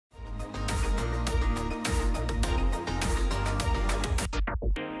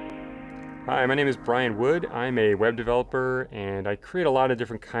Hi, my name is Brian Wood. I'm a web developer and I create a lot of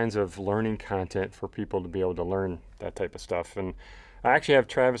different kinds of learning content for people to be able to learn that type of stuff. And I actually have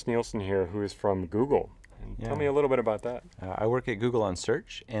Travis Neilson here, who is from Google. And tell me a little bit about that. I work at Google on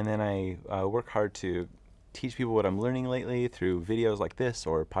search, and then I work hard to teach people what I'm learning lately through videos like this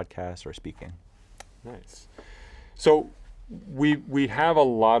or podcasts or speaking. Nice. So we have a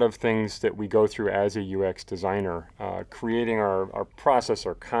lot of things that we go through as a UX designer, creating our process,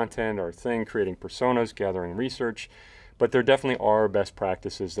 our content, our thing, creating personas, gathering research, but there definitely are best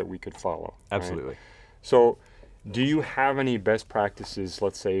practices that we could follow. Absolutely. Right? So do you have any best practices,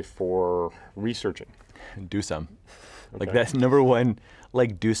 let's say, for researching? Do some. Okay. Like that's number one,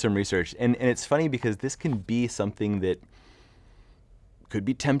 like do some research. And it's funny because this can be something that could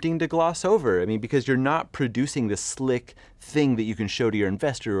be tempting to gloss over. I mean, because you're not producing this slick thing that you can show to your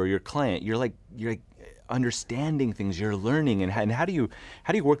investor or your client. You're like understanding things, you're learning, and how do you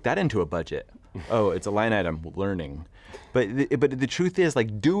work that into a budget? Oh, it's a line item, learning. But the truth is,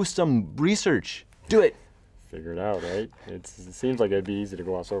 like, do some research. Do it. Figure it out, right? It seems like it'd be easy to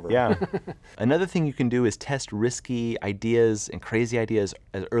gloss over. Yeah. Another thing you can do is test risky ideas and crazy ideas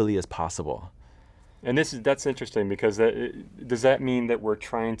as early as possible. And that's interesting because does that mean that we're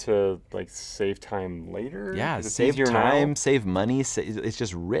trying to like save time later? Yeah, save time, save money. It's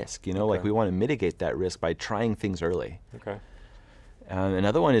just risk, you know. Okay. Like we want to mitigate that risk by trying things early. Okay.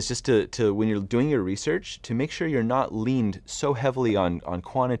 Another one is just to when you're doing your research, to make sure you're not leaned so heavily on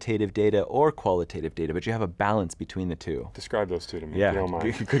quantitative data or qualitative data, but you have a balance between the two. Describe those two to me, yeah, if you don't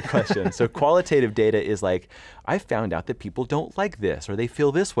mind. Good question. So qualitative data is like, I found out that people don't like this or they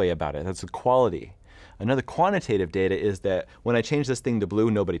feel this way about it. That's the quality. Another quantitative data is that when I change this thing to blue,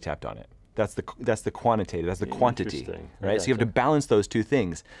 nobody tapped on it. That's the quantitative, that's the quantity, right? So you have to balance those two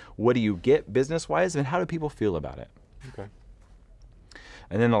things. What do you get business-wise, and how do people feel about it? Okay.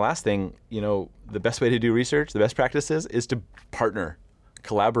 And then the last thing, you know, the best way to do research, the best practices, is to partner,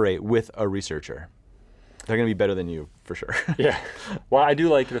 collaborate with a researcher. They're going to be better than you, for sure. Yeah. Well, I do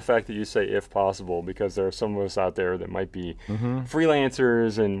like the fact that you say if possible, because there are some of us out there that might be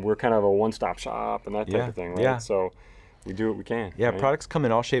freelancers and we're kind of a one-stop shop and that type of thing, right? Yeah. So we do what we can. Yeah, right? Products come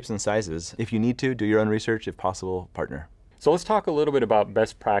in all shapes and sizes. If you need to, do your own research. If possible, partner. So let's talk a little bit about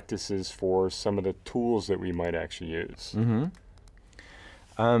best practices for some of the tools that we might actually use.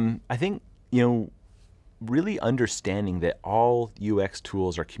 I think, you know, really understanding that all UX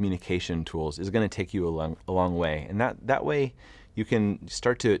tools are communication tools is going to take you a long way. And that way you can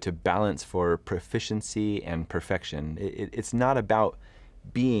start to balance for proficiency and perfection. It's not about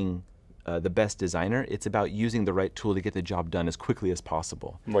being the best designer. It's about using the right tool to get the job done as quickly as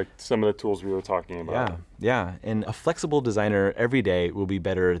possible. Like some of the tools we were talking about. Yeah. And a flexible designer every day will be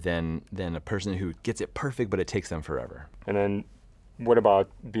better than a person who gets it perfect, but it takes them forever. And then what about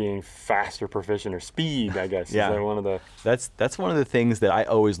being fast or proficient or speed, I guess? Yeah. Is that one of the... That's one of the things that I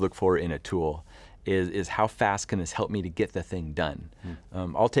always look for in a tool is how fast can this help me to get the thing done.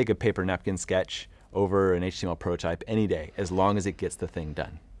 I'll take a paper napkin sketch over an HTML prototype any day, as long as it gets the thing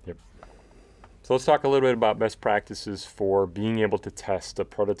done. Yep. So let's talk a little bit about best practices for being able to test a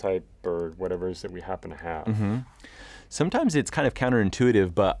prototype or whatever it is that we happen to have. Sometimes it's kind of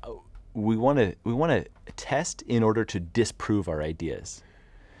counterintuitive, but we want to test in order to disprove our ideas,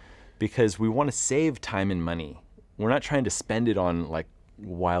 because we want to save time and money. We're not trying to spend it on like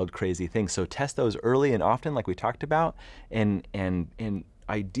wild, crazy things. So test those early and often, like we talked about, and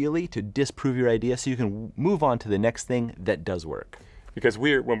ideally to disprove your idea so you can move on to the next thing that does work. Because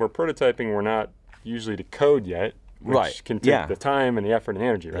when we're prototyping, we're not usually to code yet, which can take the time and the effort and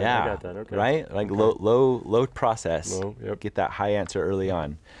energy, right? Yeah. I got that. Okay. Right? Like low process. Yep. Get that high answer early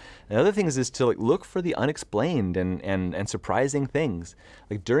on. And the other thing is to like look for the unexplained and surprising things.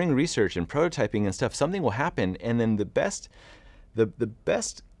 Like during research and prototyping and stuff, something will happen, and then the best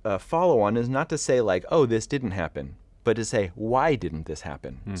follow-on is not to say like, oh, this didn't happen, but to say, why didn't this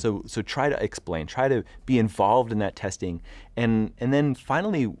happen? So try to explain, try to be involved in that testing, and then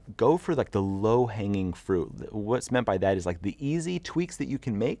finally go for like the low-hanging fruit. What's meant by that is like the easy tweaks that you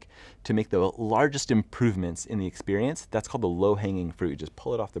can make to make the largest improvements in the experience. That's called the low-hanging fruit. You just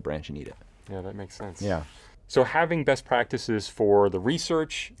pull it off the branch and eat it. Yeah, that makes sense. Yeah. So having best practices for the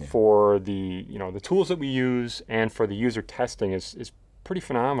research, for the the tools that we use, and for the user testing is pretty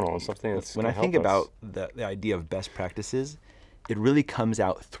phenomenal. It's something that's when I think about the idea of best practices, it really comes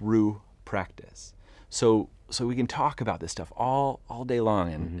out through practice. So we can talk about this stuff all day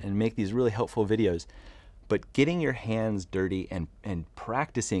long and make these really helpful videos, but getting your hands dirty and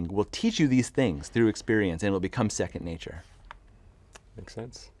practicing will teach you these things through experience, and it'll become second nature. Makes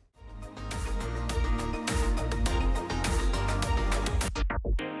sense.